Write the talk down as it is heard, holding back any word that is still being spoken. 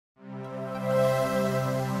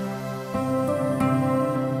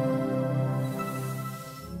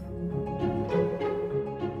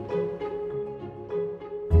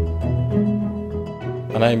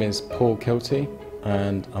name is Paul Kilty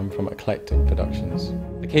and I'm from Eclectic Productions.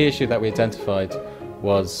 The key issue that we identified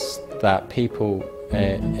was that people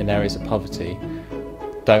in areas of poverty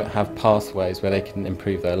don't have pathways where they can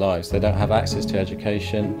improve their lives. They don't have access to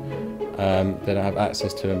education, they don't have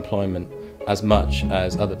access to employment as much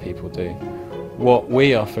as other people do. What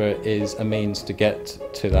we offer is a means to get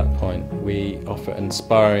to that point. We offer an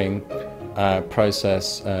inspiring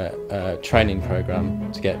training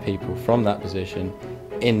program to get people from that position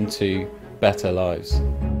into better lives.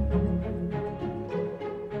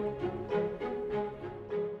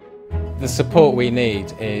 The support we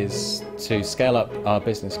need is to scale up our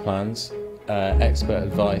business plans, expert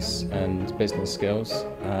advice and business skills,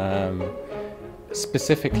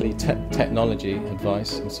 specifically technology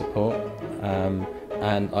advice and support,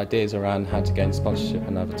 and ideas around how to gain sponsorship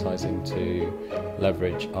and advertising to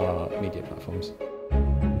leverage our media platforms.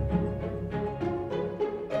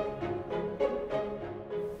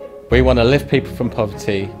 We want to lift people from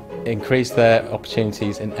poverty, increase their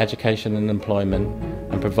opportunities in education and employment,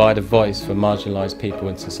 and provide a voice for marginalised people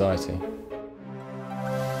in society.